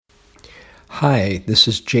Hi, this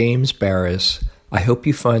is James Baraz. I hope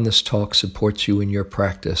you find this talk supports you in your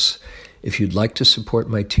practice. If you'd like to support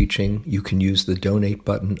my teaching, you can use the donate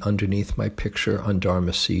button underneath my picture on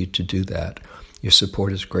Dharma Seed to do that. Your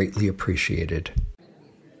support is greatly appreciated.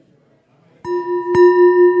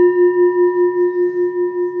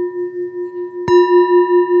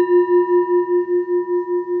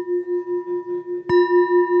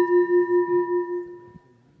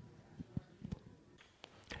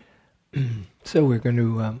 So we're going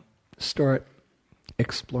to start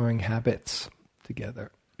exploring habits together.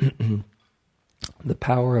 The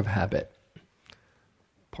power of habit,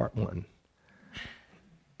 part 1.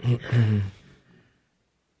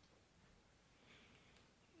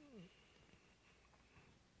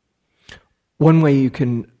 One way you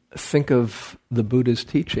can think of the Buddha's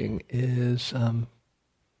teaching is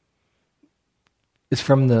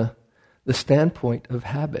from the standpoint of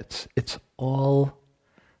habits. It's all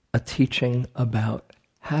a teaching about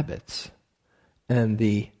habits. And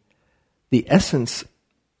the essence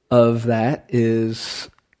of that is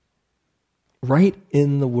right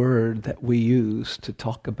in the word that we use to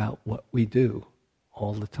talk about what we do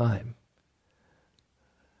all the time.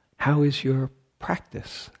 How is your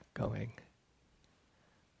practice going?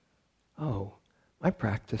 Oh, my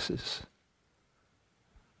practice is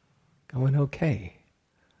going okay.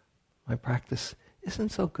 My practice isn't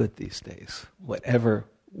so good these days.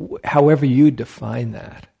 However you define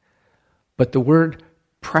that. But the word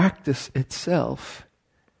practice itself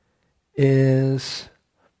is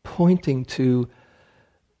pointing to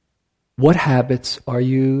what habits are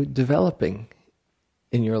you developing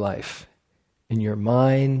in your life, in your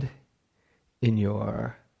mind, in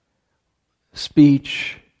your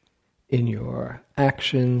speech, in your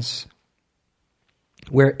actions.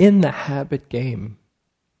 We're in the habit game.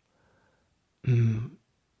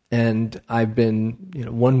 And I've been,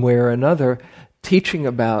 one way or another, teaching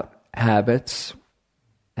about habits,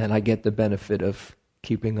 and I get the benefit of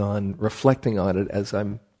keeping on reflecting on it as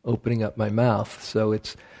I'm opening up my mouth. So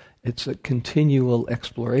it's a continual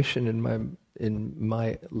exploration in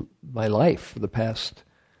my life for the past,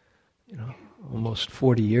 almost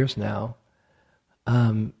 40 years now.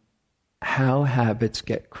 How habits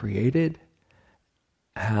get created,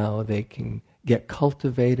 how they can get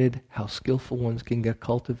cultivated, how skillful ones can get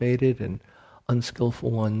cultivated and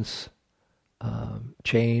unskillful ones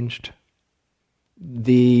changed.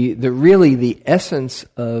 The essence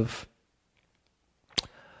of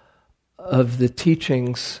the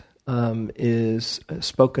teachings is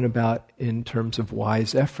spoken about in terms of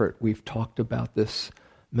wise effort. We've talked about this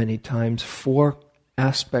many times. 4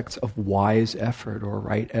 aspects of wise effort or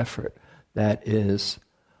right effort. That is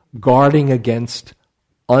guarding against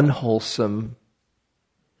unwholesome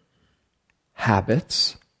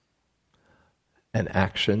habits and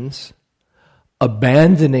actions,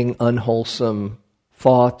 abandoning unwholesome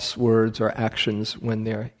thoughts, words, or actions when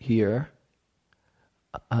they're here,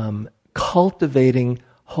 cultivating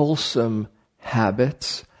wholesome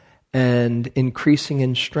habits, and increasing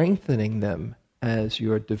and strengthening them as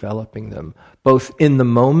you're developing them, both in the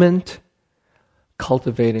moment,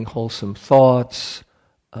 cultivating wholesome thoughts,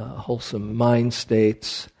 wholesome mind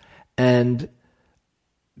states, and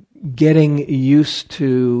getting used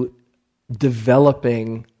to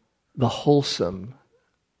developing the wholesome,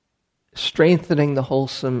 strengthening the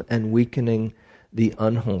wholesome and weakening the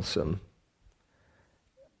unwholesome.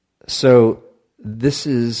 So this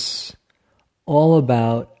is all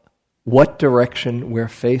about what direction we're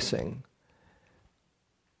facing.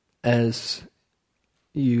 As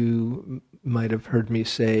you might have heard me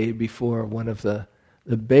say before, one of the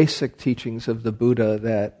basic teachings of the Buddha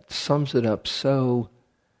that sums it up so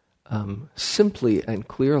simply and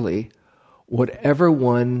clearly: whatever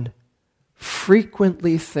one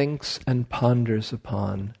frequently thinks and ponders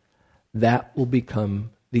upon, that will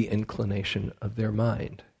become the inclination of their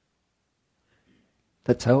mind.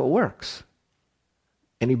 That's how it works.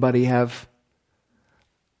 Anybody have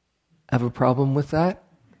a problem with that?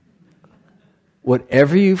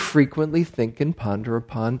 Whatever you frequently think and ponder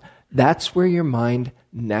upon, that's where your mind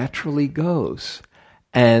naturally goes.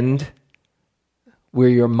 And where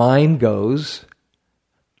your mind goes,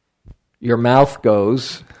 your mouth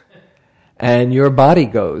goes, and your body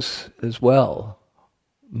goes as well.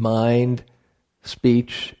 Mind,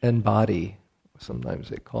 speech, and body. Sometimes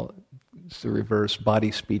they call it, it's the reverse,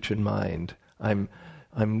 body, speech, and mind. I'm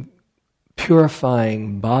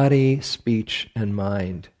purifying body, speech, and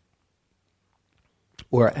mind.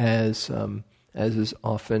 Or as is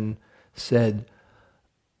often said,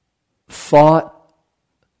 thought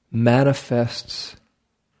manifests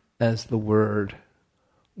as the word.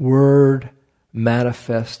 Word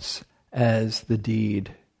manifests as the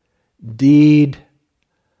deed. Deed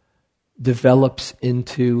develops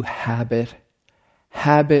into habit.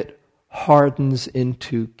 Habit hardens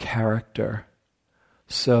into character.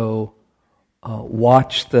 So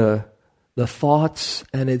watch the thoughts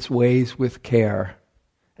and its ways with care,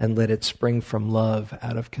 and let it spring from love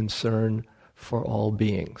out of concern for all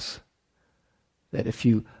beings. That if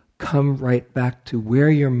you come right back to where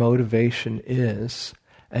your motivation is,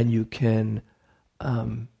 and you can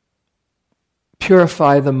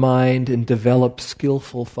purify the mind and develop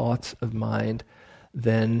skillful thoughts of mind,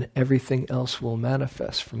 then everything else will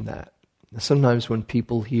manifest from that. Sometimes when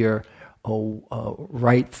people hear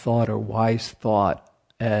right thought or wise thought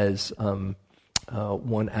as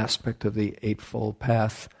one aspect of the Eightfold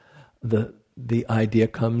Path, the idea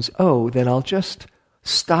comes, then I'll just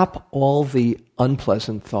stop all the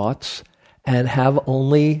unpleasant thoughts and have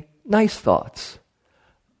only nice thoughts.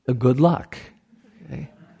 Good luck. Okay?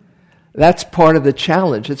 That's part of the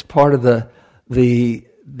challenge. It's part of the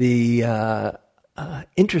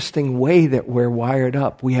interesting way that we're wired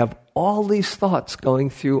up. We have all these thoughts going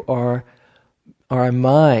through our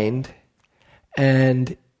mind,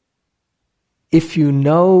 and if you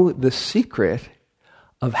know the secret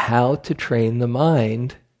of how to train the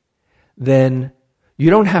mind, then you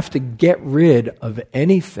don't have to get rid of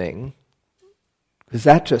anything, because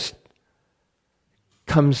that just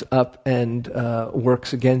comes up and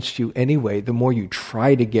works against you anyway. The more you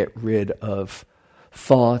try to get rid of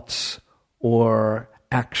thoughts or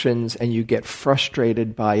actions and you get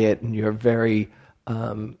frustrated by it and you're very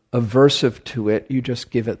aversive to it, you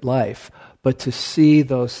just give it life. But to see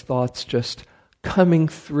those thoughts just coming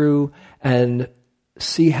through and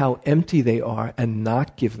see how empty they are and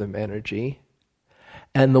not give them energy,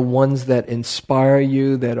 and the ones that inspire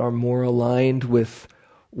you, that are more aligned with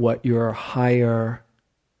what your higher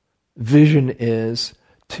vision is,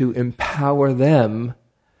 to empower them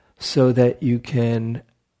so that you can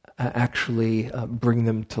actually bring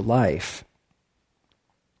them to life.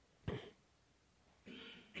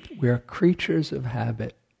 We're creatures of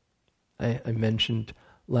habit. I mentioned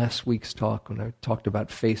last week's talk when I talked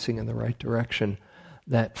about facing in the right direction,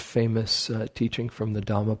 that famous teaching from the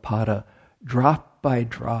Dhammapada, drop by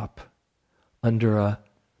drop, under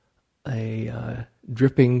a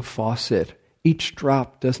dripping faucet. Each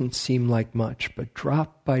drop doesn't seem like much, but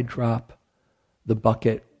drop by drop, the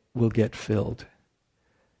bucket will get filled.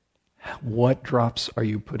 What drops are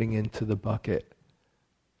you putting into the bucket?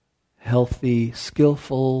 Healthy,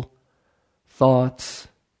 skillful thoughts,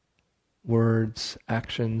 words,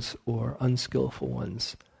 actions, or unskillful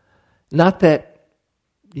ones. Not that,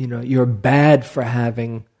 you're bad for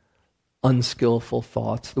having unskillful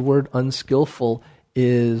thoughts. The word unskillful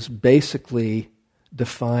is basically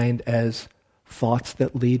defined as thoughts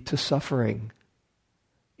that lead to suffering,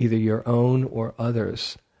 either your own or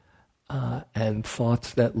others. And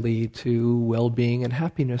thoughts that lead to well-being and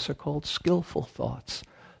happiness are called skillful thoughts.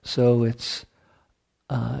 So it's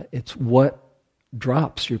what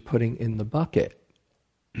drops you're putting in the bucket.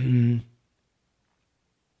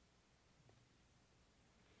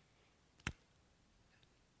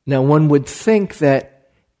 Now, one would think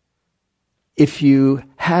that if you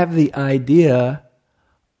have the idea,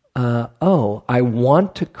 I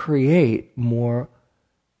want to create more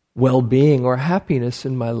well-being or happiness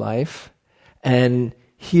in my life, and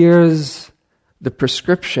here's the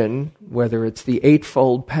prescription, whether it's the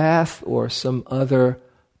Eightfold Path or some other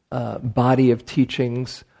body of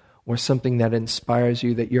teachings or something that inspires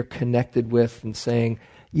you, that you're connected with, and saying,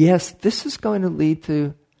 yes, this is going to lead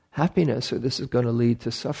to happiness or this is going to lead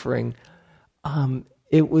to suffering,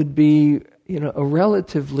 it would be a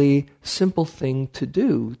relatively simple thing to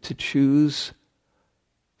do, to choose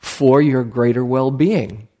for your greater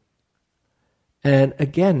well-being. And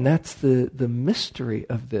again, that's the mystery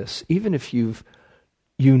of this. Even if you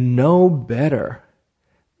know better,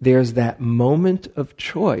 there's that moment of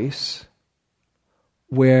choice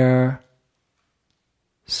where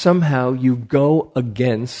somehow you go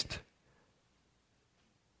against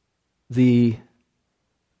the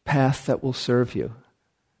path that will serve you.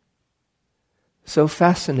 So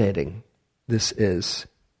fascinating this is,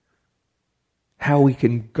 how we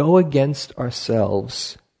can go against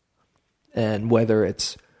ourselves, and whether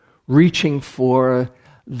it's reaching for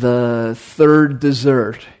the third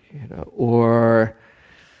dessert, or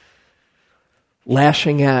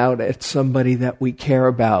lashing out at somebody that we care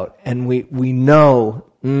about, and we know,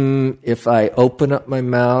 if I open up my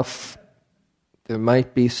mouth, there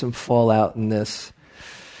might be some fallout in this,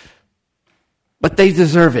 but they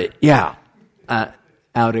deserve it, yeah.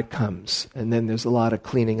 Out it comes. And then there's a lot of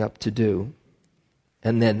cleaning up to do.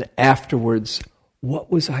 And then afterwards,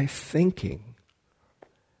 what was I thinking?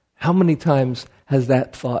 How many times has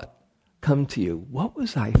that thought come to you? What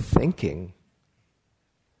was I thinking?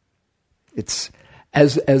 It's,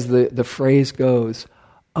 as the phrase goes,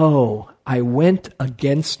 oh, I went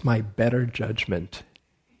against my better judgment.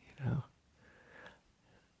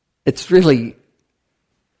 It's really,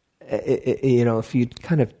 if you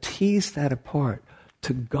kind of tease that apart,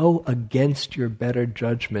 to go against your better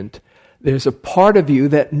judgment, there's a part of you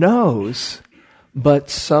that knows,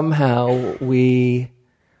 but somehow we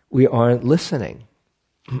aren't listening.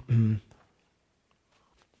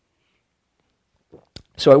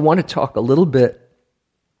 So I want to talk a little bit,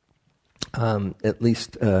 at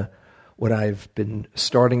least what I've been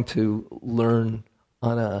starting to learn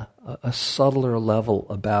on a subtler level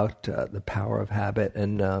about the power of habit.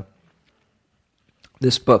 And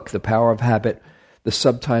this book, The Power of Habit, the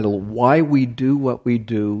subtitle, Why We Do What We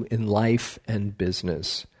Do in Life and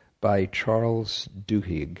Business, by Charles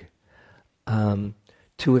Duhigg,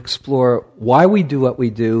 to explore why we do what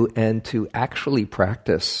we do and to actually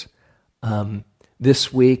practice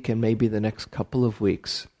this week and maybe the next couple of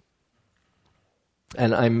weeks.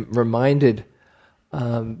 And I'm reminded,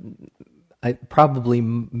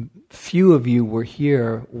 few of you were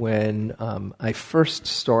here when I first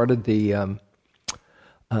started to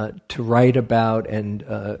write about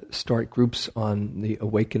and start groups on the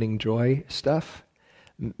Awakening Joy stuff.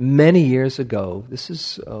 Many years ago, this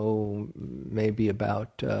is maybe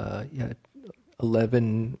about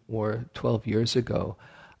 11 or 12 years ago,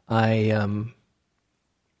 I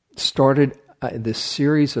started this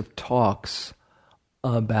series of talks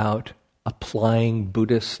about applying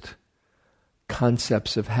Buddhist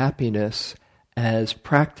concepts of happiness as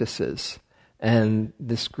practices. And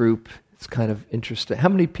this group, it's kind of interesting. How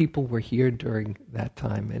many people were here during that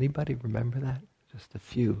time? Anybody remember that? Just a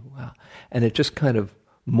few. Wow. And it just kind of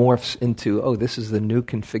morphs into, this is the new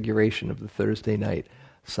configuration of the Thursday night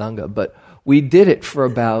Sangha. But we did it for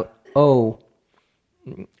about, a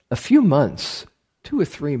few months, 2 or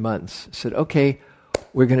 3 months. Said, okay,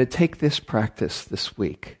 we're going to take this practice this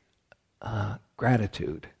week,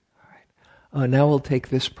 gratitude. All right. Now we'll take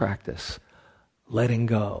this practice, letting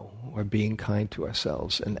go or being kind to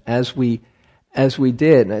ourselves. And as we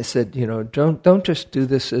did, and I said, don't just do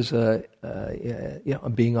this as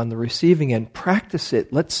being on the receiving end. Practice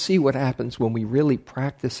it. Let's see what happens when we really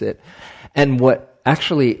practice it. And what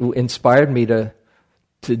actually inspired me to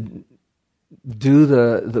do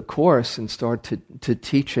the course and start to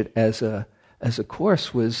teach it as a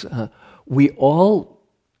course was we all,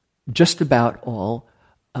 just about all,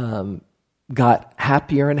 got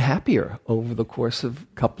happier and happier over the course of a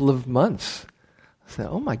couple of months. I said,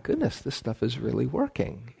 oh my goodness, this stuff is really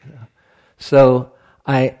working. So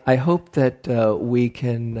I hope that we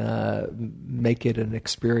can make it an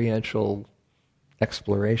experiential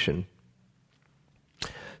exploration.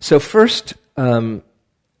 So first,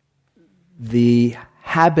 the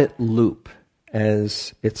habit loop,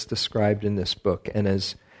 as it's described in this book, and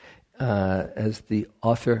as the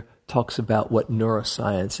author talks about what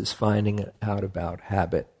neuroscience is finding out about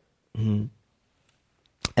habit. Mm-hmm.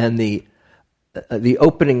 And the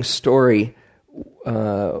opening story,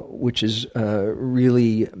 which has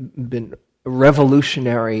really been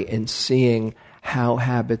revolutionary in seeing how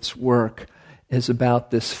habits work, is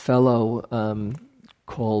about this fellow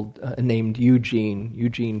named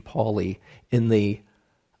Eugene Pauly. In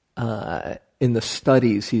the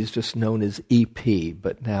studies, he's just known as EP,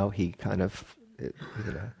 but now he kind of,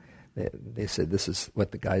 they said this is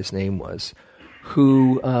what the guy's name was,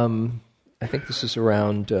 who, I think this is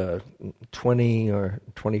around 20 or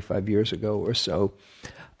 25 years ago or so,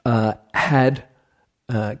 came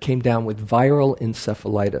down with viral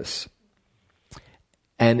encephalitis.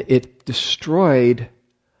 And it destroyed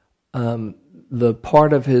the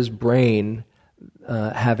part of his brain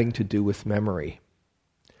having to do with memory.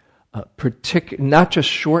 Not just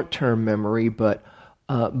short-term memory, but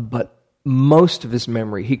most of his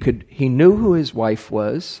memory. He knew who his wife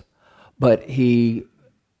was, but he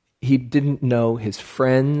didn't know his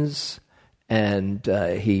friends, and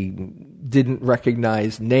he didn't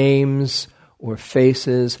recognize names or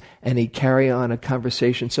faces, and he'd carry on a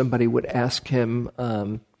conversation. Somebody would ask him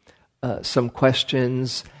some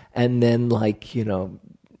questions, and then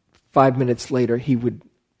 5 minutes later he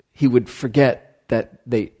would forget that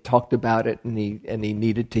they talked about it, and he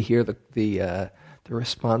needed to hear the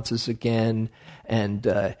responses again,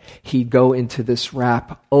 and he'd go into this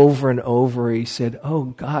rap over and over. He said, "Oh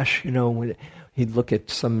gosh, when he'd look at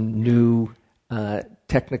some new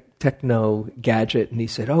techno gadget, and he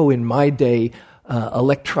said, "Oh, in my day,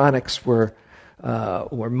 electronics were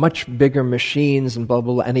much bigger machines," and blah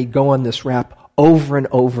blah blah. And he'd go on this rap over and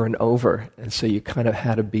over and over. And so you kind of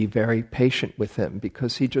had to be very patient with him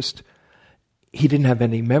because he didn't have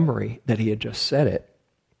any memory that he had just said it.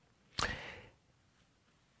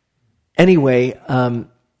 Anyway,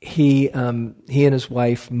 he and his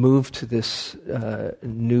wife moved to this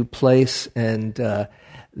new place, and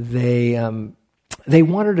they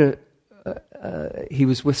wanted to. He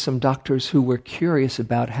was with some doctors who were curious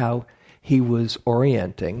about how he was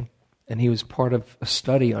orienting, and he was part of a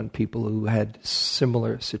study on people who had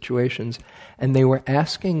similar situations, and they were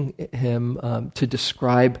asking him to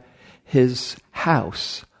describe his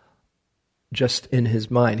house just in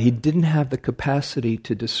his mind. He didn't have the capacity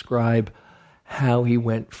to describe how he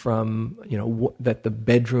went from, that the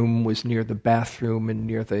bedroom was near the bathroom and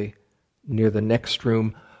near the next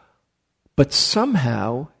room, but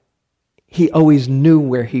somehow he always knew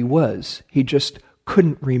where he was. He just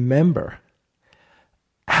couldn't remember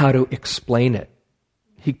how to explain it.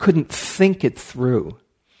 He couldn't think it through.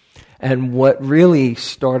 And what really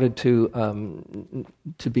started to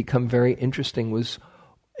become very interesting was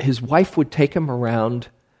his wife would take him around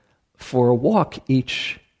for a walk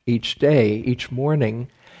each day, each morning,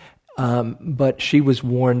 but she was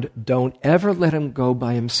warned, don't ever let him go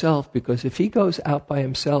by himself, because if he goes out by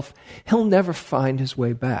himself, he'll never find his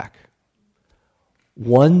way back.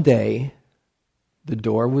 One day, the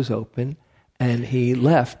door was open, and he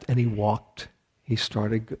left, and he walked. He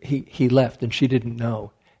left, and she didn't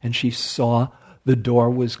know. And she saw the door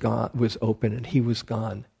was open, and he was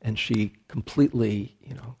gone. And she completely,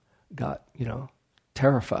 got,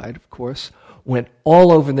 terrified, of course, went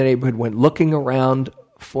all over the neighborhood, went looking around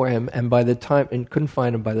for him, and couldn't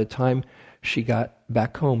find him. By the time she got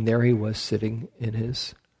back home, there he was sitting in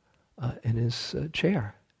his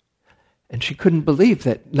chair. And she couldn't believe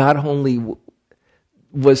that not only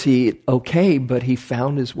was he okay, but he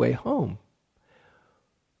found his way home.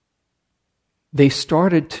 They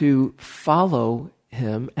started to follow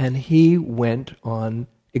him, and he went on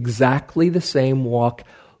exactly the same walk,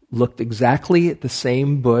 looked exactly at the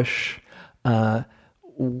same bush,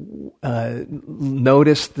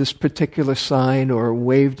 noticed this particular sign or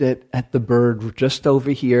waved it at the bird just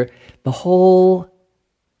over here. The whole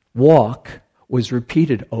walk was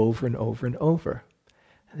repeated over and over and over.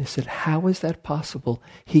 And they said, how is that possible?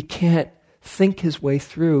 He can't think his way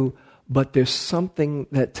through, but there's something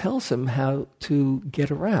that tells him how to get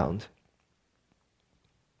around.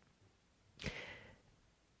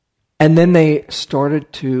 And then they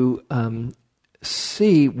started to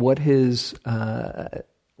see what his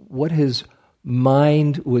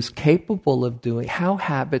mind was capable of doing, how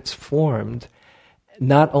habits formed,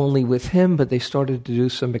 not only with him, but they started to do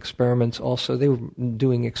some experiments also. They were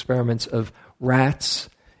doing experiments of rats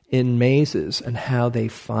in mazes and how they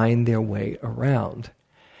find their way around.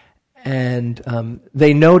 And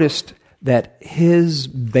they noticed that his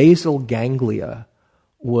basal ganglia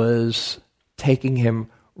was taking him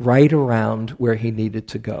right around where he needed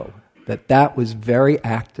to go. That was very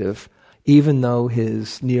active, even though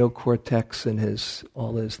his neocortex and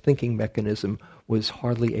all his thinking mechanism was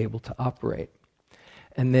hardly able to operate.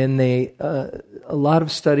 And then a lot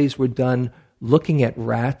of studies were done looking at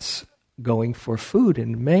rats going for food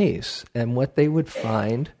in a maze. And what they would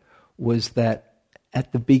find was that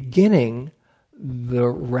at the beginning, the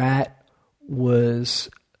rat was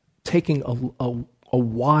taking a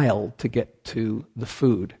while to get to the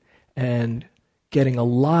food and getting a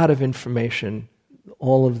lot of information.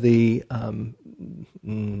 All of the, I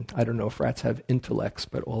don't know if rats have intellects,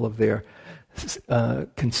 but all of their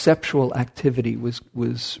conceptual activity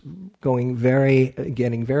was getting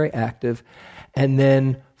very active. And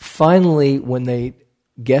then finally, when they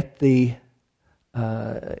get the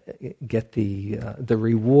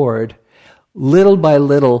reward, little by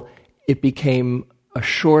little, it became a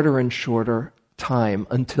shorter and shorter time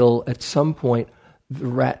until at some point the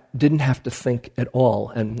rat didn't have to think at all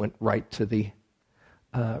and went right to the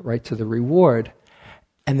reward.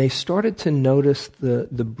 And they started to notice the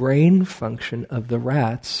brain function of the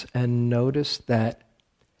rats and noticed that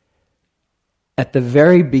at the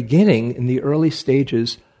very beginning, in the early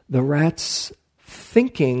stages, the rats'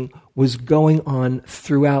 thinking was going on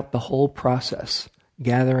throughout the whole process,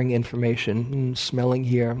 gathering information, smelling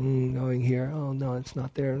here, going here, oh no, it's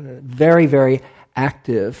not there. Very, very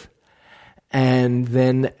active. And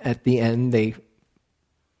then at the end,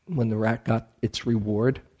 when the rat got its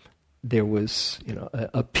reward, there was,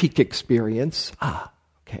 a peak experience.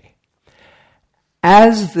 Okay.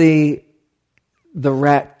 As the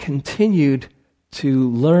rat continued to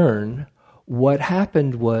learn, what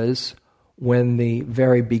happened was when the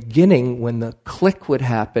very beginning, when the click would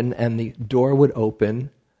happen and the door would open,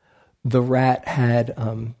 the rat had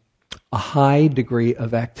a high degree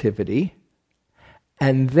of activity,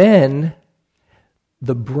 and then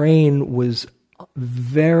the brain was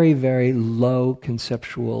very, very low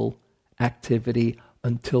conceptual activity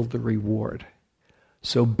until the reward.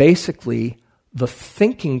 So basically, the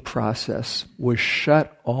thinking process was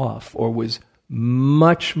shut off or was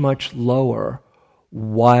much, much lower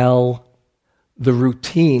while the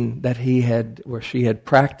routine that he had or she had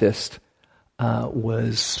practiced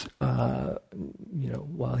was,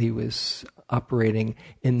 while he was operating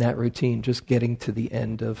in that routine, just getting to the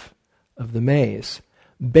end of the maze.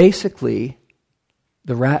 Basically,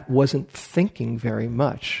 the rat wasn't thinking very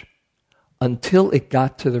much until it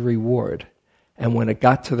got to the reward. And when it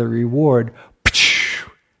got to the reward,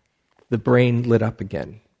 the brain lit up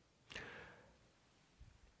again.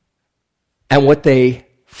 And what they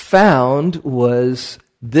found was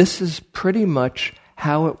this is pretty much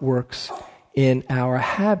how it works in our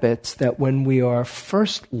habits, that when we are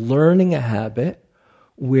first learning a habit,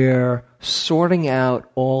 we're sorting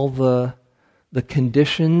out all the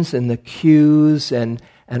conditions and the cues and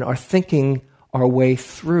are thinking our way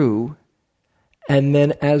through. And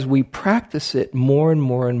then as we practice it more and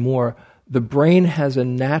more and more, the brain has a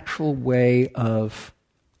natural way of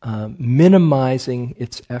minimizing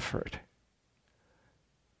its effort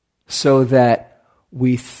so that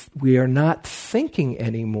we are not thinking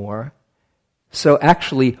anymore. So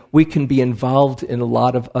actually, we can be involved in a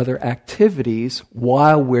lot of other activities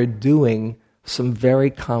while we're doing some very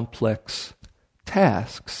complex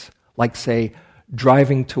tasks, like, say,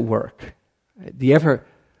 driving to work. Do you ever,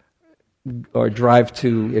 or drive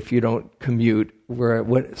to, if you don't commute,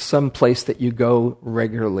 some place that you go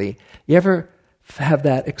regularly, you ever have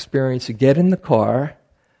that experience? You get in the car,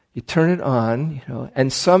 you turn it on,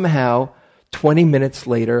 and somehow 20 minutes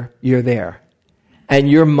later, you're there. And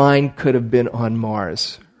your mind could have been on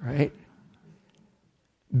Mars, right?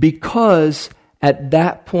 Because at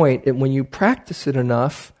that point, and when you practice it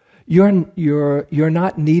enough, you're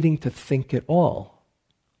not needing to think at all.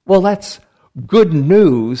 Well, that's good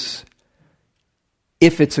news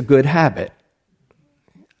if it's a good habit.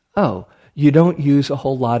 Oh, you don't use a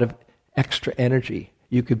whole lot of extra energy.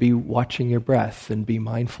 You could be watching your breath and be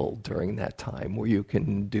mindful during that time, or you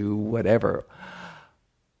can do whatever.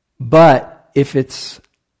 But if it's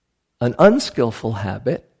an unskillful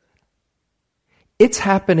habit, it's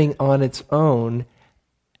happening on its own,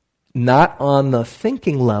 not on the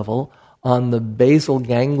thinking level, on the basal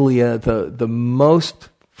ganglia, the most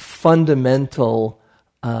fundamental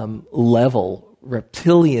level,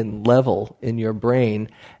 reptilian level in your brain,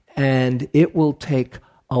 and it will take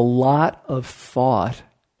a lot of thought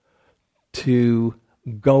to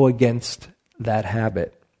go against that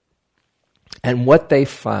habit. And what they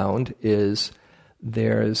found is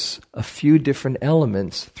there's a few different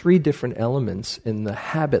elements, 3 different elements in the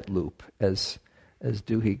habit loop, as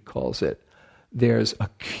Duhigg calls it. There's a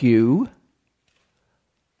cue,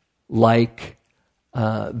 like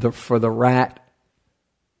for the rat,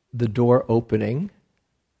 the door opening,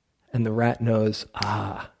 and the rat knows,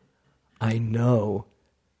 I know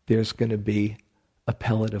there's going to be a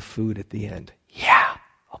pellet of food at the end. Yeah,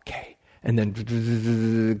 okay. And then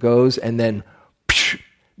it goes, and then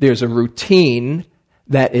there's a routine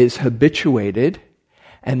that is habituated,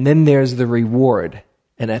 and then there's the reward.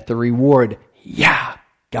 And at the reward, yeah,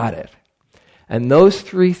 got it. And those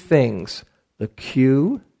 3 things, the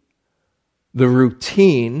cue, the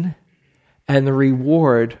routine, and the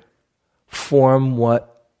reward, form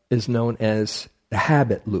what is known as the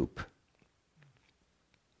habit loop.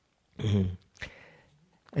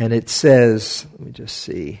 And it says, let me just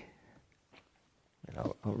see,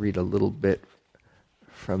 I'll read a little bit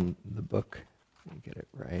from the book. Let me get it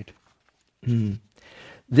right.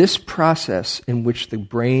 This process in which the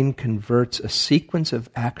brain converts a sequence of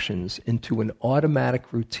actions into an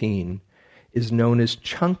automatic routine is known as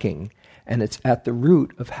chunking, and it's at the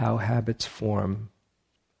root of how habits form.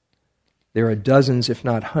 There are dozens, if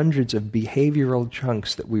not hundreds, of behavioral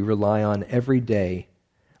chunks that we rely on every day.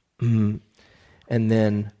 And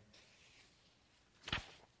then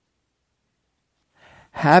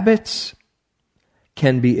habits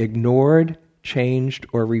can be ignored, changed,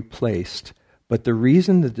 or replaced, but the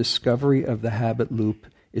reason the discovery of the habit loop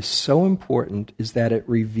is so important is that it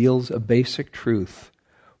reveals a basic truth.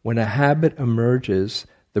 When a habit emerges,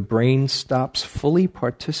 the brain stops fully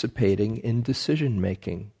participating in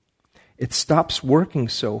decision-making. It stops working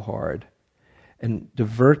so hard and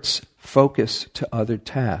diverts focus to other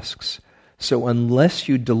tasks. So unless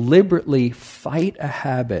you deliberately fight a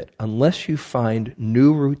habit, unless you find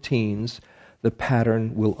new routines, the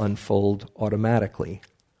pattern will unfold automatically.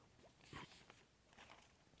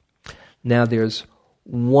 Now there's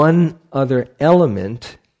one other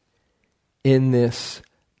element in this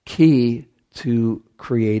key to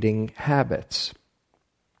creating habits.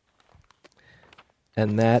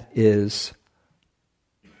 And that is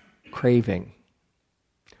craving,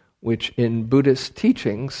 which in Buddhist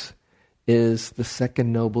teachings is the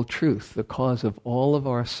second noble truth. The cause of all of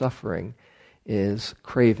our suffering is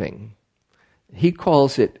craving. He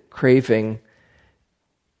calls it craving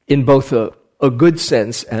in both a good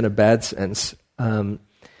sense and a bad sense.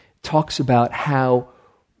 Talks about how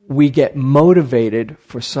we get motivated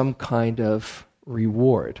for some kind of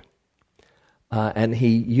reward. And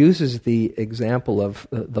he uses the example of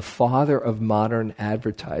the father of modern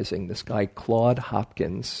advertising, this guy Claude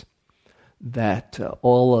Hopkins, that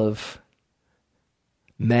all of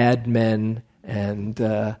Mad Men and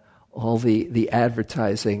all the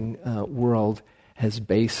advertising world has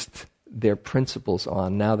based their principles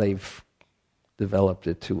on. Now they've developed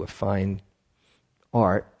it to a fine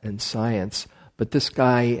art and science. But this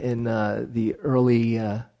guy in the early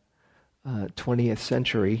 20th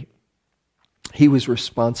century, he was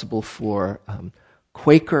responsible for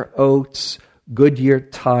Quaker oats, Goodyear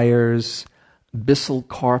tires, Bissell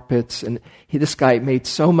carpets, and this guy made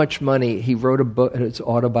so much money. He wrote a book, his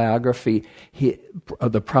autobiography.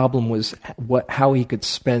 The problem was how he could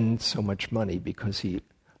spend so much money because he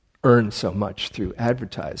earned so much through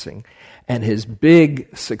advertising. And his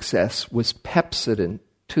big success was Pepsodent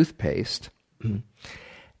toothpaste,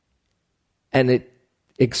 and it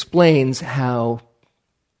explains how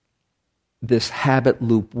this habit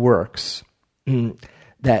loop works,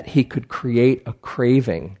 that he could create a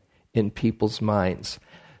craving in people's minds.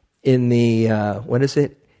 In the,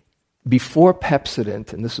 before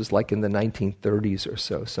Pepsodent, and this was like in the 1930s or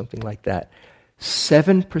so, something like that,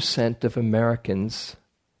 7% of Americans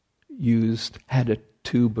had a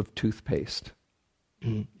tube of toothpaste.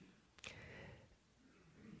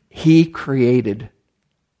 He created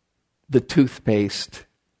the toothpaste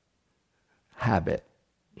habit.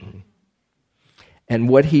 And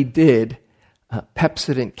what he did,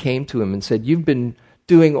 Pepsodent came to him and said, "You've been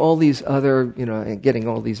doing all these other, getting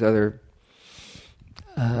all these other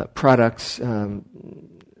products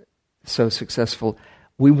so successful.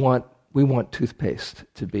 We want toothpaste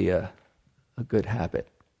to be a good habit."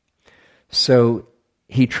 So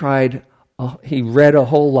he tried. He read a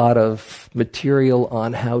whole lot of material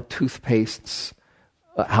on how toothpastes,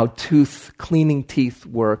 how cleaning teeth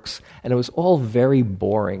works, and it was all very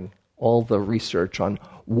boring. All the research on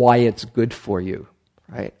why it's good for you,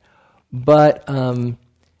 right? But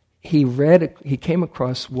he came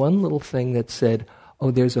across one little thing that said,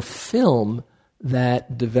 there's a film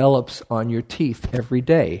that develops on your teeth every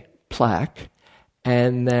day, plaque,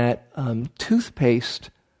 and that toothpaste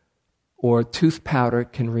or tooth powder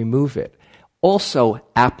can remove it. Also,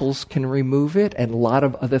 apples can remove it, and a lot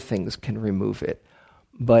of other things can remove it.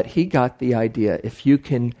 But he got the idea, if you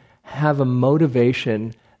can have a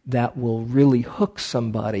motivation that will really hook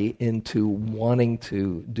somebody into wanting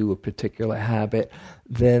to do a particular habit,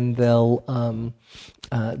 then they'll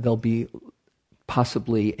be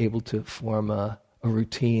possibly able to form a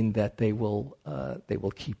routine that they will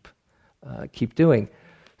keep doing.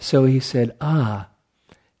 So he said,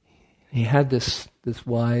 he had this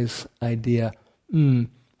wise idea.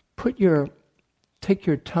 Take your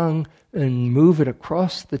tongue and move it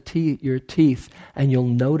across your teeth, and you'll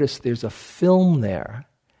notice there's a film there.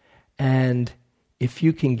 And if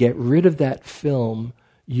you can get rid of that film,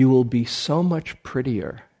 you will be so much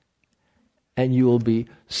prettier and you will be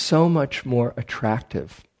so much more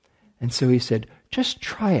attractive. And so he said, just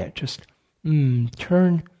try it. Just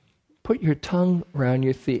put your tongue around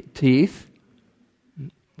your teeth.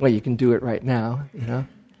 Well, you can do it right now,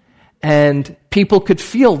 And people could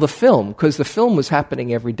feel the film because the film was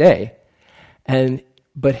happening every day.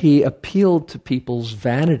 But he appealed to people's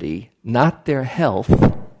vanity, not their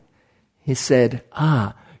health. He said,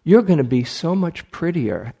 you're going to be so much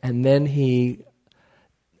prettier. And then he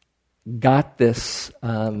got this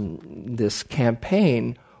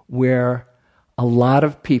campaign where a lot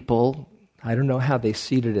of people, I don't know how they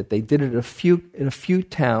seeded it, they did it in a few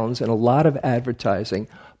towns and a lot of advertising,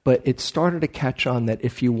 but it started to catch on that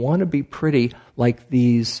if you want to be pretty like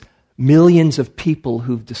these millions of people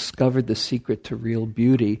who've discovered the secret to real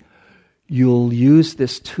beauty, you'll use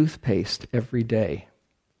this toothpaste every day.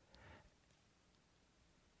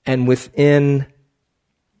 And within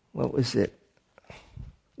like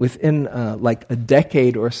a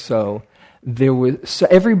decade or so,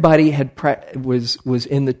 everybody was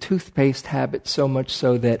in the toothpaste habit, so much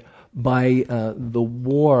so that by the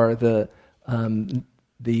war, the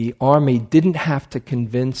army didn't have to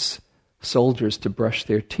convince soldiers to brush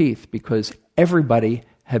their teeth because everybody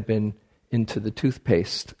had been into the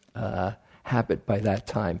toothpaste habit by that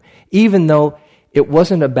time. Even though it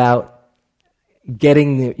wasn't about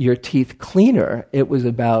getting your teeth cleaner, it was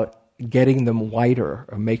about getting them whiter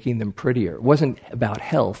or making them prettier. It wasn't about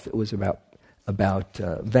health, it was about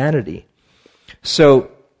vanity. So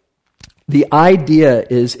the idea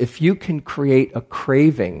is, if you can create a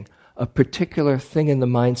craving, a particular thing in the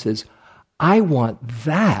mind says, I want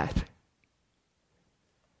that,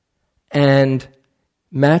 and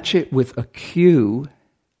match it with a cue,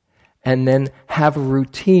 and then have a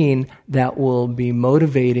routine that will be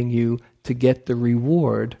motivating you to get the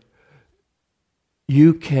reward,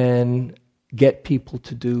 you can get people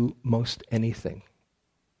to do most anything.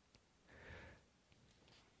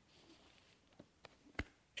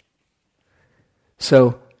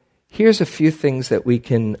 So here's a few things that we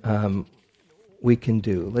can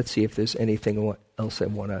do. Let's see if there's anything else I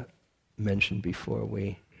want to mention before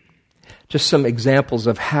we... Just some examples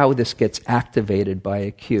of how this gets activated by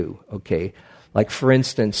a cue, okay? Like, for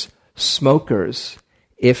instance, smokers,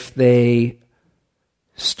 if they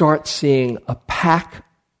start seeing a pack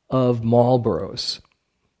of Marlboros,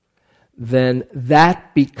 then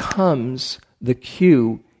that becomes the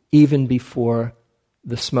cue even before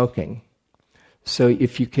the smoking. So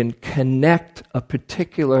if you can connect a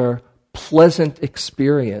particular pleasant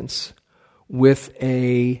experience with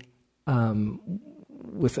a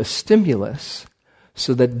stimulus,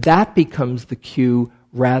 so that becomes the cue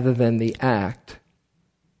rather than the act,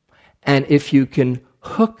 and if you can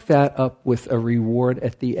hook that up with a reward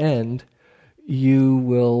at the end, you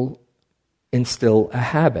will instill a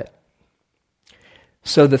habit.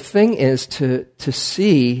 So the thing is to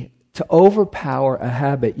overpower a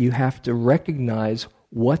habit, you have to recognize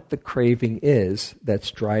what the craving is that's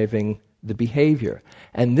driving the behavior.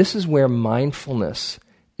 And this is where mindfulness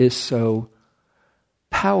is so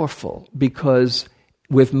powerful, because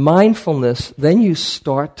with mindfulness, then you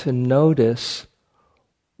start to notice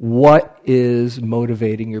what is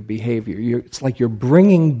motivating your behavior. It's like you're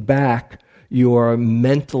bringing back your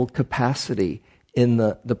mental capacity in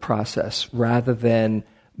the process, rather than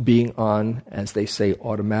being on, as they say,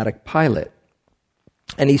 automatic pilot.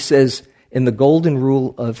 And he says, in the golden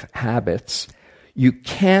rule of habits, you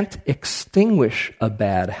can't extinguish a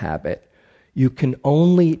bad habit. You can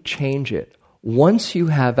only change it. Once you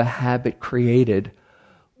have a habit created,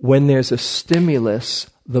 when there's a stimulus,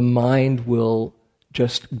 the mind will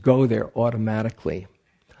just go there automatically.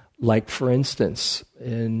 Like, for instance,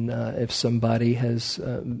 if somebody has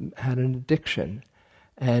had an addiction,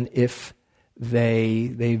 and if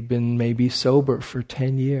they've been maybe sober for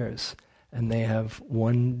 10 years, and they have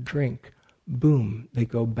one drink, boom, they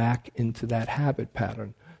go back into that habit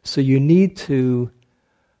pattern. So you need to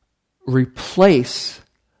replace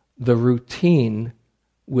the routine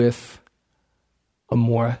with a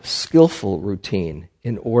more skillful routine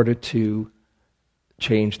in order to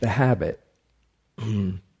change the habit.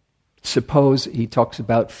 Suppose he talks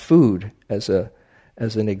about food as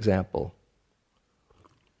an example.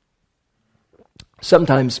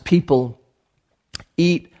 Sometimes people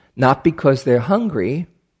eat not because they're hungry.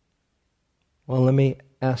 Well, let me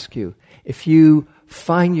ask you, if you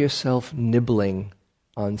find yourself nibbling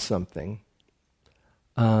on something,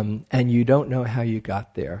 and you don't know how you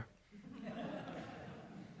got there,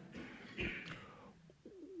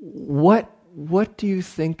 what do you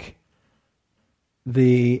think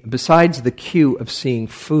besides the cue of seeing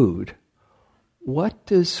food,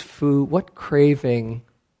 what craving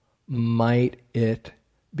might it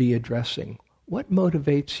be addressing? What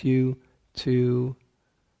motivates you to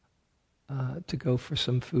go for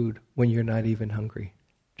some food when you're not even hungry?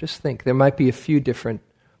 Just think. There might be a few different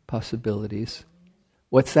possibilities.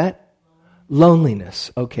 What's that?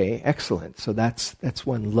 Loneliness. Okay, excellent. So that's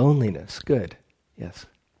one. Loneliness. Good. Yes.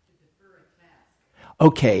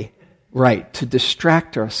 Okay, right. To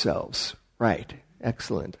distract ourselves. Right.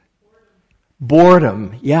 Excellent.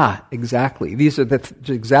 Boredom. Yeah, exactly. These are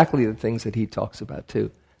exactly the things that he talks about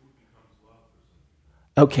too.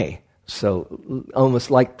 Okay, so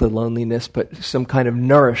almost like the loneliness, but some kind of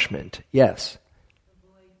nourishment. Yes.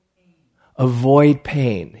 Avoid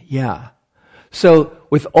pain. Yeah. So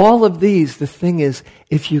with all of these, the thing is,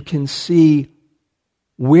 if you can see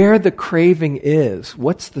where the craving is,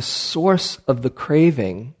 what's the source of the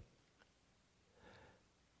craving,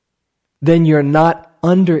 then you're not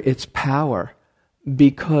under its power,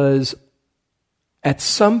 because at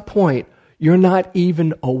some point you're not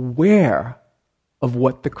even aware of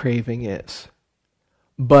what the craving is.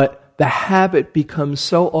 But the habit becomes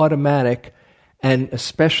so automatic, and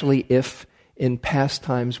especially if in past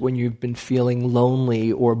times when you've been feeling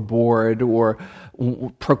lonely or bored or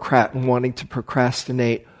wanting to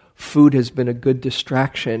procrastinate, food has been a good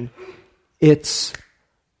distraction. It's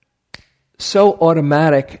so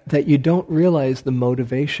automatic that you don't realize the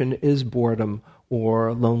motivation is boredom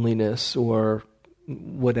or loneliness or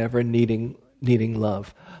whatever, needing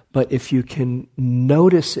love. But if you can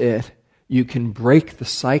notice it, you can break the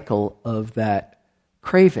cycle of that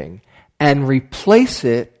craving and replace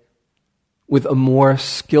it with a more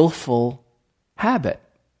skillful habit.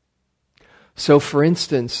 So for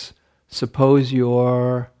instance, suppose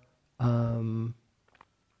you're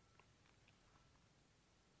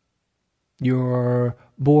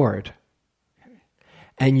bored,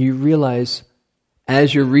 and you realize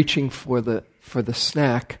as you're reaching for the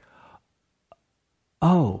snack,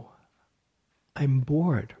 oh, I'm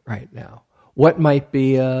bored right now. What might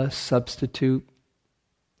be a substitute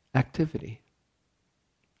activity?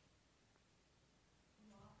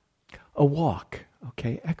 A walk.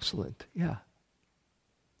 Okay, excellent. Yeah.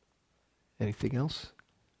 Anything else?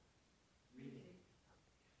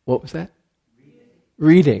 What was that?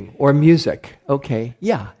 Reading or music. Okay,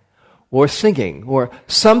 yeah. Or singing or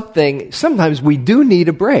something. Sometimes we do need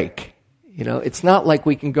a break. You know, it's not like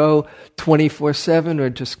we can go 24/7 or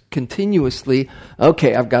just continuously,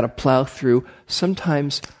 okay, I've got to plow through.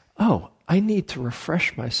 Sometimes, I need to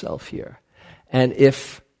refresh myself here. And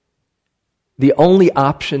if the only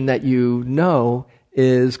option that you know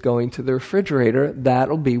is going to the refrigerator,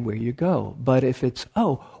 that'll be where you go. But if it's,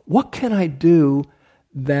 what can I do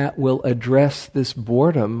that will address this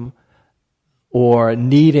boredom or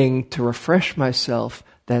needing to refresh myself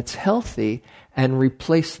that's healthy, and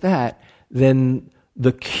replace that, then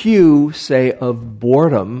the cue, say, of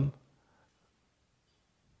boredom,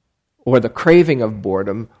 or the craving of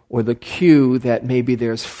boredom, or the cue that maybe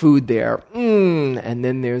there's food there, and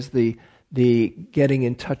then there's the getting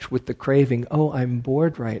in touch with the craving, I'm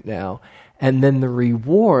bored right now. And then the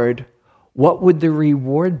reward, what would the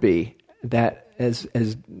reward be that as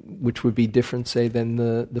which would be different, say, than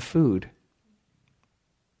the food?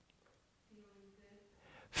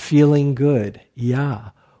 Feeling good,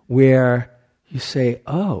 yeah. Where you say,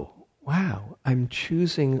 wow, I'm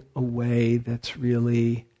choosing a way that's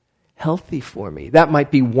really healthy for me. That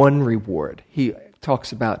might be one reward. He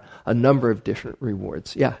talks about a number of different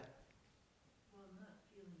rewards. Yeah. Well, not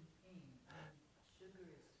feeling pain. Sugar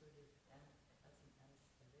is sort of has an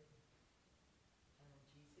anesthetic,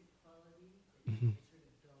 analgesic quality. It sort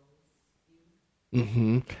of dulls you. Mm-hmm. A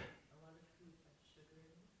lot of food has sugar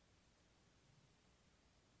in it.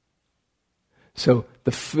 So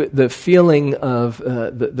the feeling of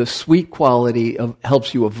the sweet quality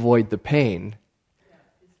helps you avoid the pain,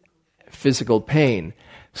 physical pain.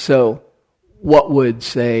 So what would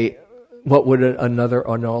an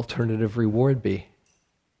alternative reward be?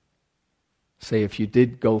 Say if you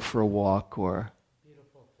did go for a walk or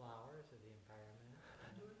Beautiful flowers or the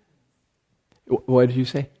environment. What did you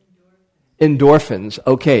say? Endorphins.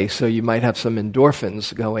 Okay, so you might have some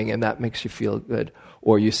endorphins going, and that makes you feel good.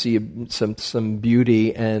 Or you see some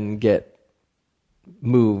beauty and get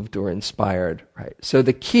moved or inspired, right? So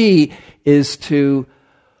the key is to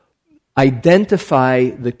identify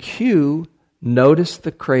the cue, notice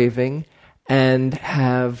the craving, and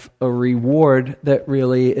have a reward that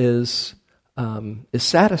really is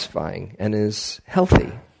satisfying and is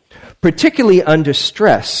healthy. Particularly under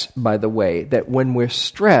stress, by the way, that when we're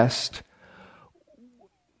stressed,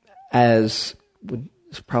 as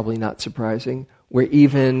is probably not surprising, we're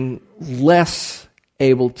even less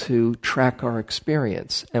able to track our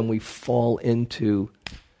experience, and we fall into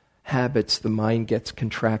habits. The mind gets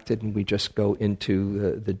contracted, and we just go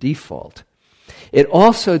into the default. It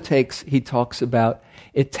also takes, he talks about,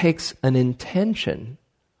 it takes an intention.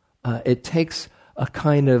 It takes a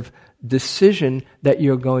kind of decision that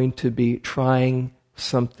you're going to be trying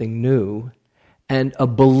something new, and a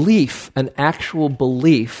belief, an actual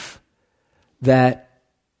belief that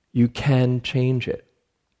you can change it.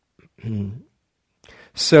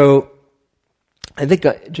 So I think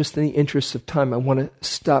just in the interest of time, I want to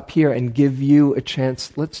stop here and give you a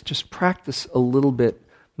chance. Let's just practice a little bit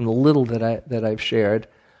from the little that I've shared,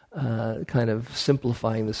 kind of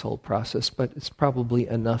simplifying this whole process, but it's probably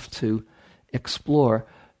enough to explore.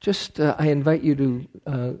 Just, I invite you to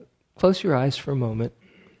close your eyes for a moment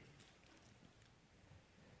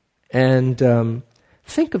and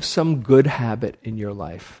think of some good habit in your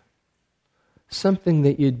life, something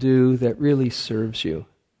that you do that really serves you.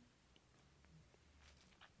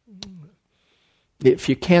 If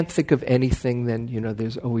you can't think of anything, then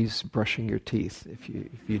there's always brushing your teeth. If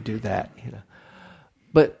you do that,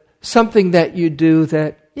 but something that you do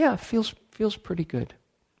that feels feels pretty good.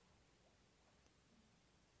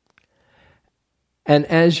 And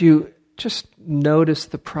as you just notice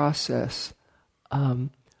the process,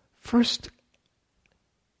 first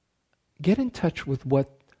get in touch with what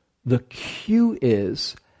the cue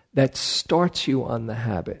is that starts you on the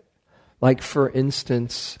habit. Like, for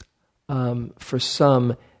instance, for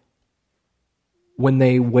some, when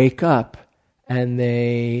they wake up and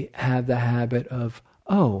they have the habit of,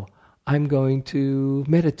 oh, I'm going to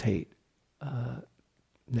meditate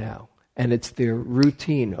now. And it's their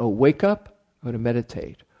routine. Oh, wake up, go to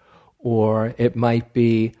meditate. Or it might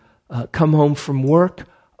be, come home from work,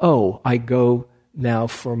 oh, I go now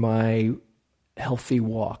for my healthy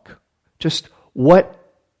walk. Just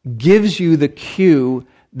what gives you the cue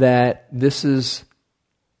that this is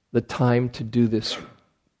the time to do this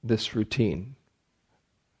routine.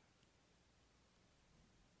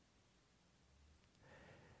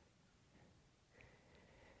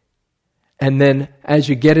 And then as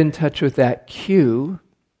you get in touch with that cue,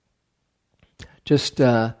 just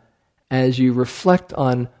as you reflect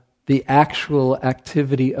on the actual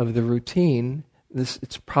activity of the routine,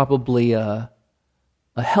 it's probably a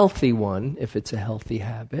healthy one, if it's a healthy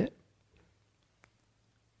habit.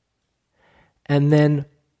 And then,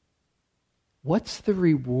 what's the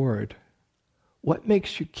reward? What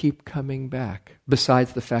makes you keep coming back,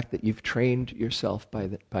 besides the fact that you've trained yourself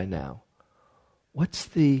by now? What's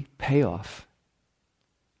the payoff?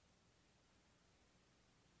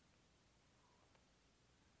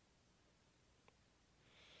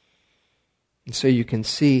 And so you can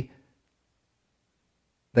see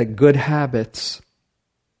that good habits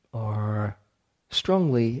are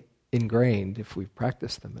strongly ingrained if we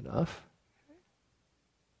practice them enough.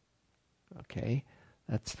 Okay,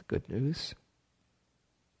 that's the good news.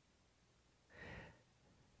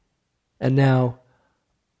 And now,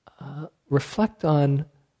 reflect on,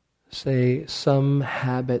 say, some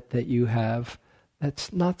habit that you have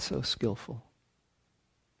that's not so skillful.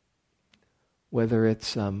 Whether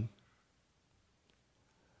it's a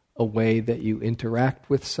way that you interact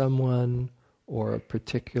with someone, or a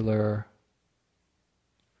particular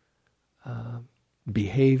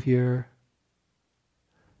behavior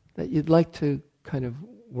that you'd like to kind of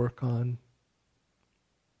work on.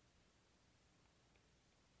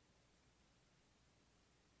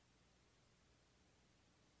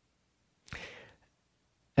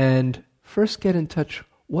 And first get in touch,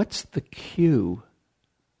 what's the cue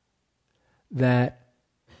that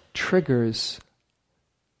triggers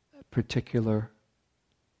a particular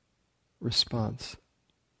response?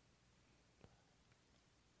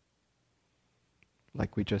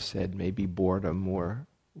 Like we just said, maybe boredom or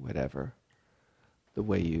whatever. The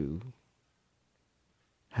way you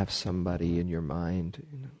have somebody in your mind.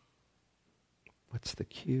 You know. What's the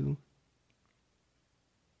cue?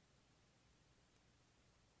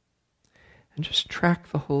 And just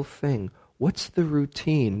track the whole thing. What's the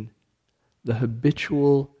routine, the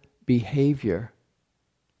habitual behavior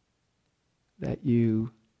that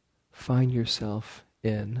you find yourself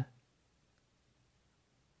in?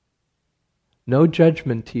 No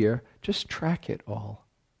judgment here, just track it all.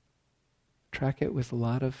 Track it with a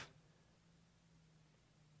lot of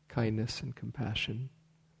kindness and compassion.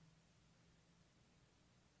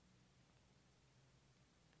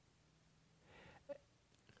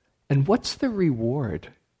 And what's the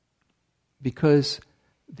reward? Because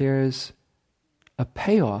there's a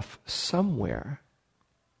payoff somewhere.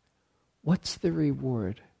 What's the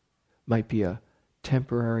reward? Might be a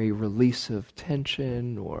temporary release of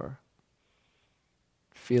tension, or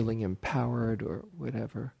feeling empowered, or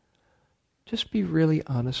whatever. Just be really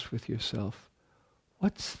honest with yourself.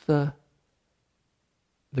 What's the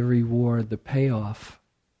reward, the payoff?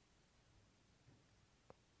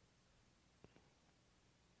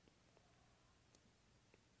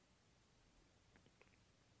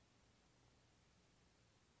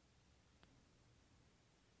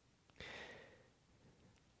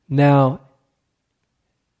 Now,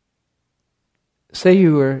 say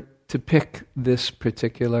you were to pick this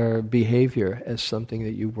particular behavior as something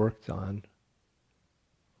that you worked on.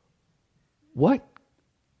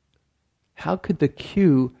 How could the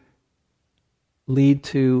cue lead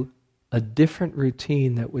to a different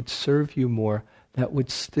routine that would serve you more, that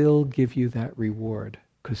would still give you that reward?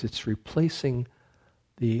 Because it's replacing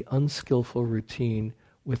the unskillful routine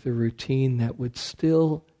with a routine that would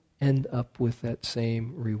still end up with that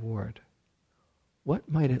same reward. What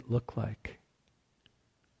might it look like?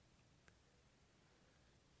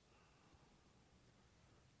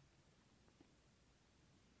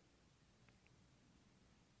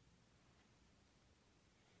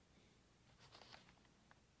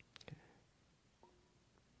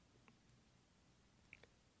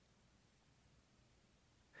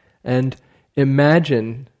 And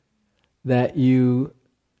imagine that you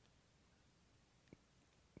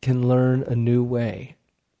can learn a new way.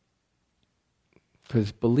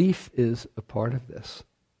 Because belief is a part of this.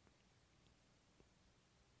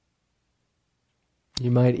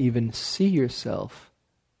 You might even see yourself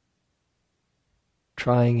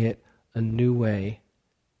trying it a new way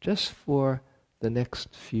just for the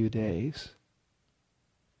next few days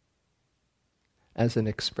as an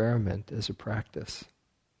experiment, as a practice.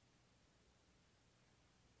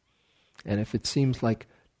 And if it seems like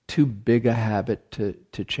too big a habit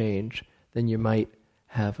to change, then you might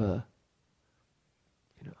have a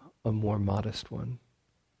more modest one.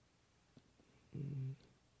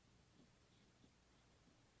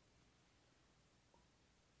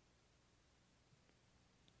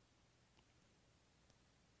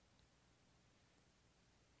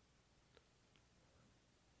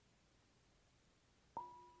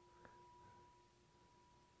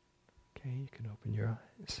 Okay, you can open your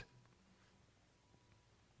eyes.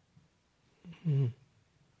 Mm-hmm.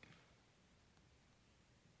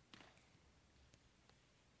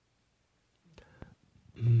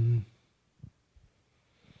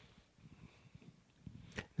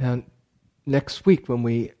 Now, next week when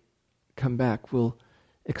we come back, we'll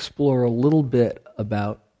explore a little bit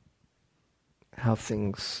about how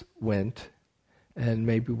things went, and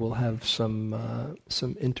maybe we'll have some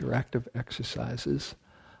interactive exercises.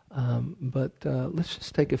 But let's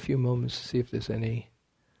just take a few moments to see if there's any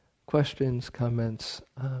questions, comments,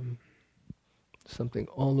 something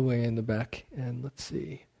all the way in the back. And let's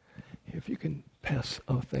see if you can pass.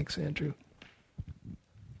 Oh, thanks, Andrew.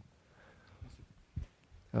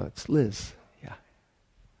 Oh, it's Liz. Yeah.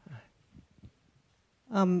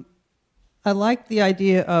 I like the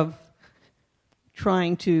idea of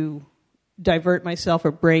trying to divert myself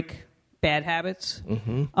or break bad habits.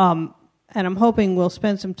 Mm-hmm. And I'm hoping we'll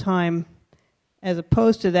spend some time, as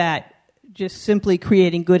opposed to that, just simply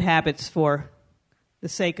creating good habits for the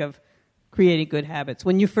sake of creating good habits.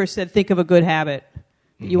 When you first said think of a good habit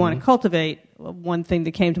that you want to cultivate, one thing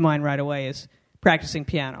that came to mind right away is practicing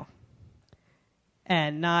piano.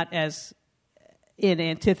 And not as in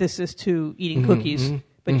antithesis to eating cookies,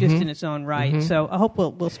 but just in its own right. So I hope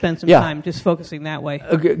we'll spend some time just focusing that way.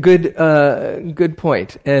 Good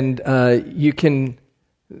point. And you can,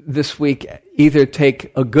 this week, either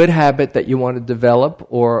take a good habit that you want to develop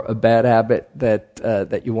or a bad habit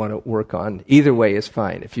that you want to work on. Either way is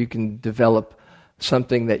fine. If you can develop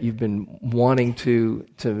something that you've been wanting to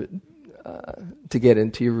get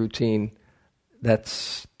into your routine,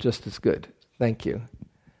 that's just as good. Thank you.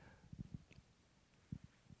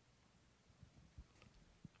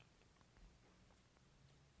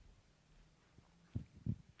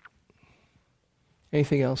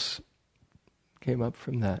 Anything else came up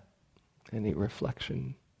from that? Any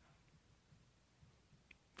reflection?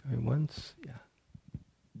 Going once? Yeah.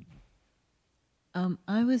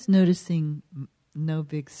 I was noticing, no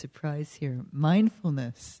big surprise here,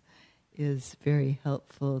 mindfulness is very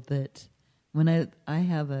helpful. That when I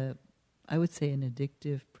have I would say an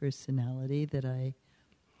addictive personality, that I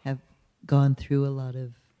have gone through a lot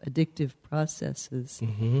of addictive processes.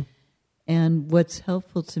 Mm-hmm. And what's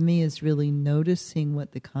helpful to me is really noticing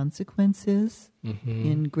what the consequence is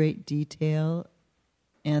in great detail,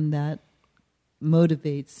 and that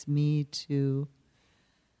motivates me to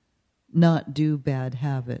not do bad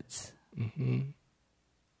habits. Mm-hmm.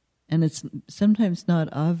 And it's sometimes not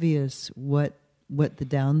obvious what the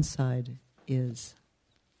downside is.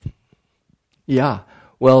 Yeah.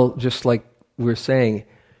 Well, just like we're saying,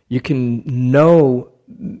 you can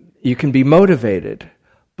be motivated,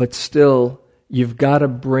 but still you've got to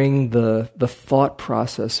bring the thought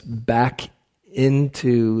process back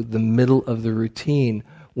into the middle of the routine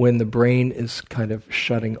when the brain is kind of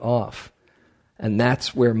shutting off. And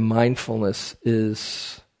that's where mindfulness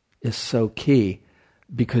is so key,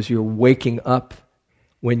 because you're waking up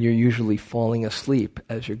when you're usually falling asleep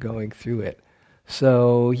as you're going through it.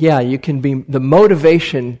 So yeah, the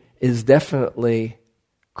motivation is definitely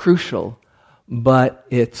crucial, but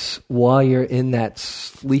it's while you're in that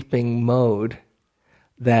sleeping mode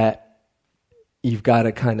that you've got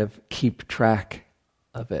to kind of keep track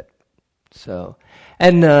of it. So,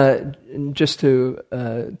 and just to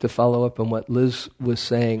follow up on what Liz was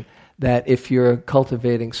saying, that if you're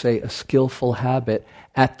cultivating, say, a skillful habit,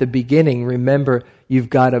 at the beginning, remember, you've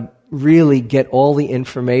got to really get all the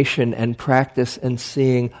information and practice and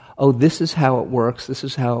seeing, oh, this is how it works, this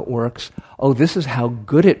is how it works, oh, this is how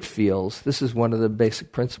good it feels. This is one of the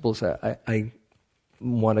basic principles that I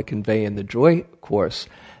want to convey in the Joy course,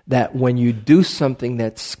 that when you do something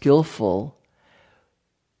that's skillful,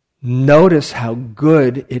 notice how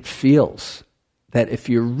good it feels. That if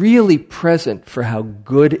you're really present for how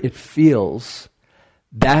good it feels,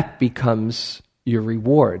 that becomes your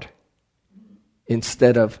reward.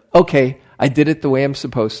 Instead of, okay, I did it the way I'm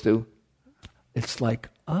supposed to. It's like,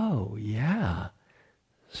 oh yeah,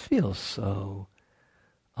 this feels so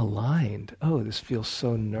aligned. Oh, this feels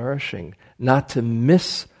so nourishing. Not to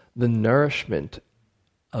miss the nourishment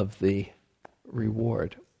of the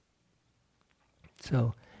reward.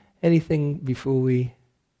 So, anything before we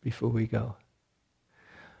go?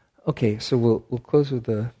 Okay, so we'll close with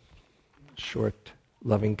a short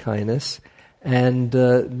loving kindness, and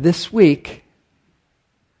this week,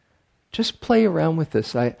 just play around with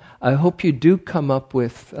this. I hope you do come up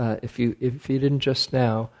with, if you didn't just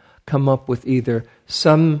now, come up with either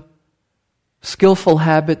some skillful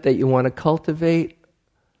habit that you want to cultivate,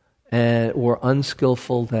 or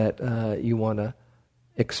unskillful that you want to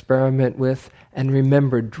experiment with. And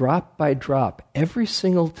remember, drop by drop, every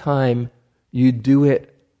single time you do it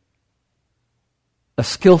a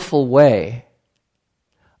skillful way,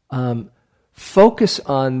 focus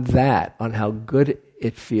on that, on how good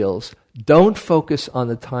it feels. Don't focus on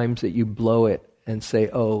the times that you blow it and say,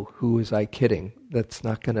 oh, who was I kidding? That's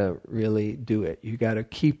not going to really do it. You got to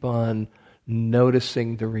keep on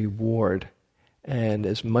noticing the reward, and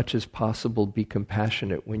as much as possible be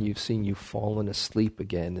compassionate when you've seen you fallen asleep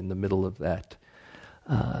again in the middle of that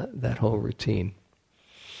whole routine.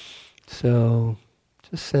 So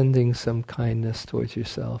just sending some kindness towards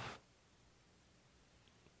yourself.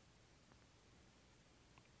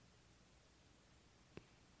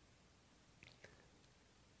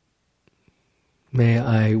 May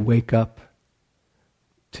I wake up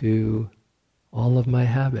to all of my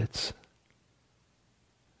habits,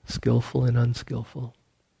 skillful and unskillful.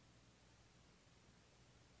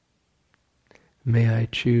 May I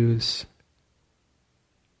choose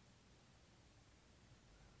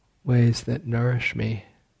ways that nourish me.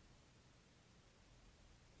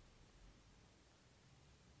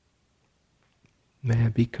 May I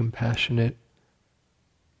be compassionate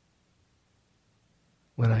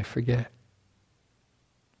when I forget.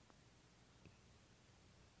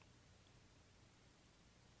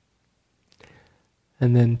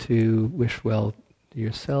 And then to wish well to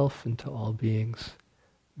yourself and to all beings.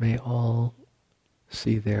 May all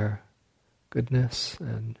see their goodness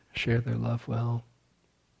and share their love well.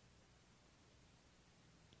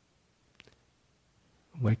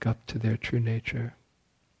 Wake up to their true nature.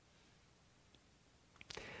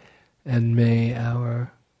 And may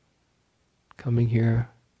our coming here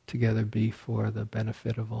together be for the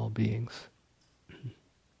benefit of all beings.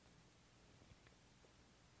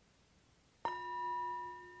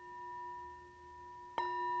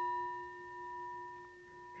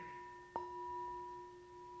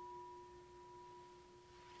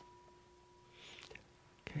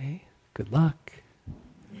 Okay, good luck.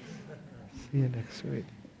 See you next week.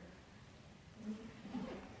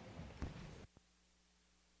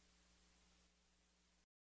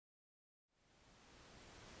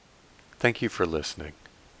 Thank you for listening.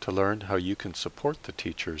 To learn how you can support the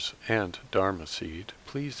teachers and Dharma Seed,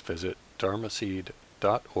 please visit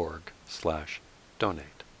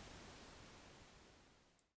dharmaseed.org/donate.